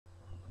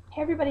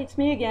Hey everybody, it's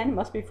me again. It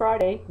must be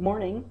Friday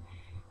morning.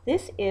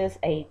 This is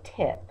a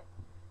tip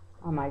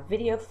on my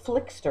video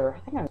Flickster. I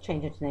think I'm going to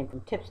change its name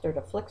from Tipster to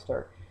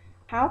Flickster.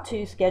 How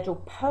to schedule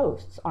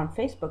posts on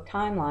Facebook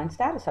timeline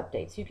status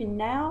updates. You can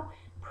now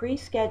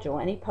pre-schedule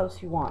any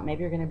posts you want.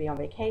 Maybe you're going to be on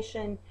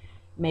vacation.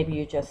 Maybe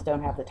you just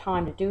don't have the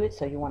time to do it,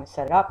 so you want to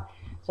set it up.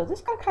 So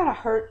this is going to kind of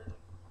hurt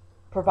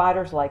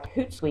providers like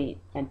Hootsuite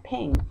and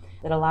Ping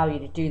that allow you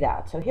to do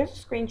that. So here's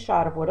a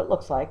screenshot of what it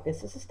looks like.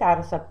 This is a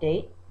status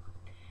update.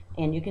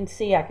 And you can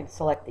see I can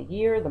select the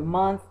year, the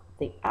month,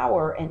 the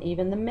hour, and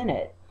even the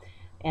minute.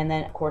 And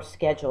then, of course,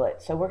 schedule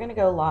it. So we're going to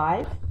go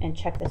live and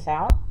check this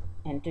out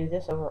and do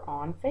this over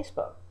on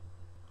Facebook.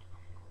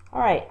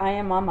 All right, I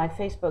am on my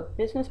Facebook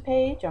business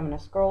page. I'm going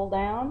to scroll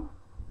down,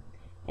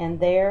 and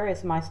there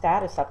is my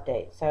status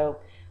update. So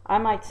I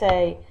might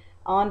say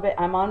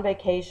I'm on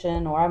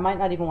vacation, or I might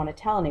not even want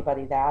to tell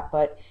anybody that,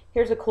 but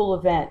here's a cool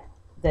event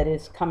that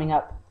is coming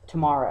up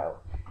tomorrow.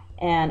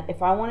 And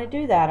if I want to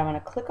do that, I'm going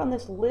to click on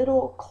this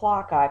little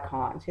clock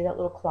icon. See that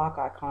little clock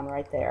icon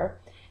right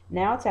there?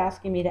 Now it's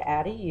asking me to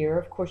add a year.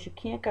 Of course, you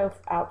can't go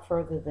out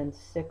further than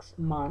 6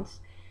 months.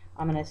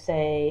 I'm going to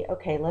say,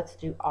 okay, let's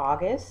do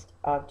August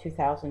of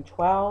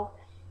 2012,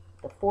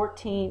 the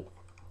 14th.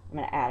 I'm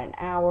going to add an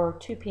hour,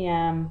 2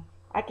 p.m.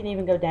 I can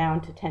even go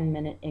down to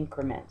 10-minute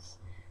increments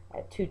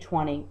at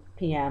 2:20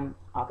 p.m.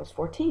 August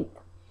 14th.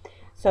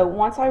 So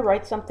once I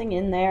write something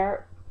in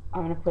there,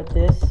 I'm going to put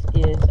this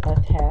is a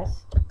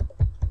test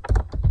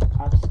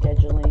of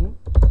scheduling,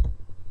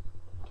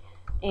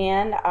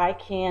 and I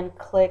can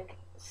click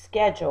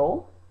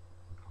schedule.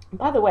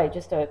 By the way,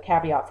 just a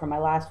caveat from my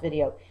last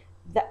video,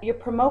 that your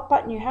promote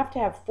button, you have to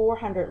have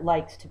 400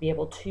 likes to be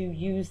able to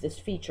use this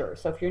feature.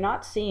 So if you're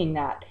not seeing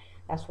that,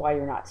 that's why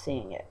you're not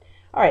seeing it.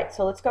 Alright,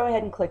 so let's go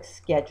ahead and click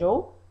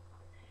schedule,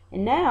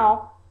 and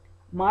now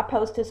my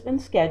post has been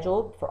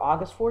scheduled for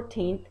August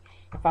 14th.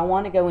 If I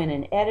want to go in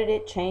and edit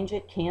it, change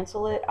it,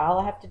 cancel it, all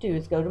I have to do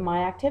is go to my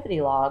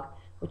activity log,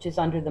 which is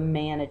under the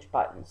Manage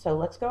button. So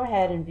let's go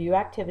ahead and view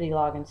activity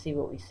log and see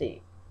what we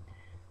see.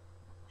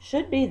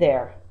 Should be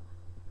there.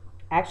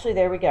 Actually,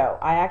 there we go.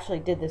 I actually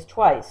did this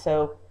twice.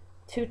 So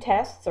 2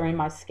 tests are in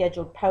my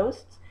scheduled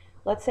posts.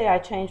 Let's say I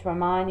change my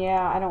mind.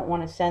 Yeah, I don't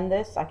want to send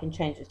this. I can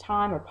change the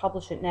time or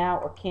publish it now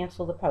or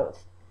cancel the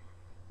post.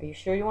 Are you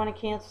sure you want to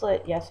cancel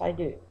it? Yes, I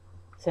do.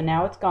 So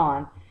now it's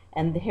gone.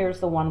 And here's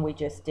the one we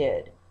just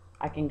did.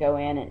 I can go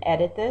in and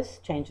edit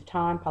this, change the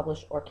time,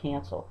 publish, or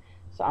cancel.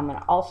 So I'm going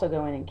to also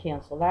go in and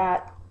cancel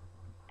that,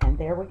 and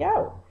there we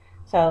go.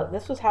 So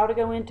this was how to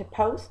go into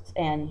posts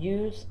and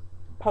use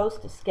posts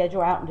to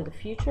schedule out into the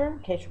future in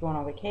case you're going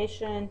on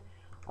vacation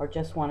or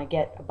just want to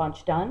get a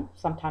bunch done.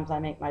 Sometimes I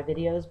make my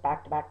videos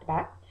back to back to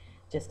back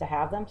just to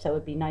have them, so it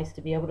would be nice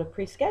to be able to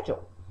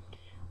pre-schedule.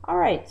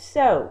 Alright,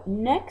 so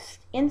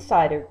next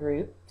insider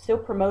group, still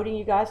promoting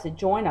you guys to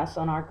join us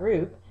on our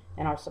group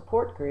and our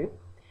support group,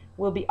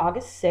 will be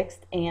August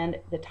 6th, and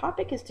the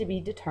topic is to be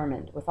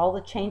determined. With all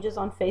the changes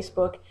on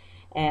Facebook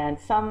and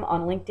some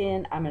on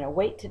LinkedIn, I'm going to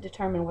wait to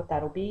determine what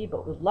that'll be,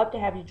 but we'd love to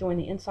have you join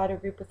the insider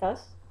group with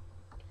us.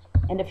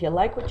 And if you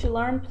like what you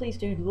learned, please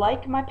do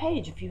like my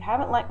page. If you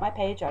haven't liked my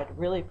page, I'd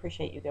really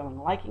appreciate you going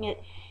and liking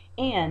it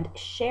and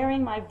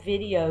sharing my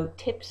video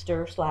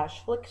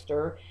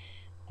tipster/flickster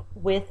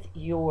with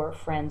your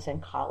friends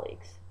and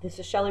colleagues. This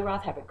is Shelly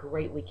Roth. Have a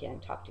great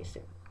weekend. Talk to you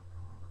soon.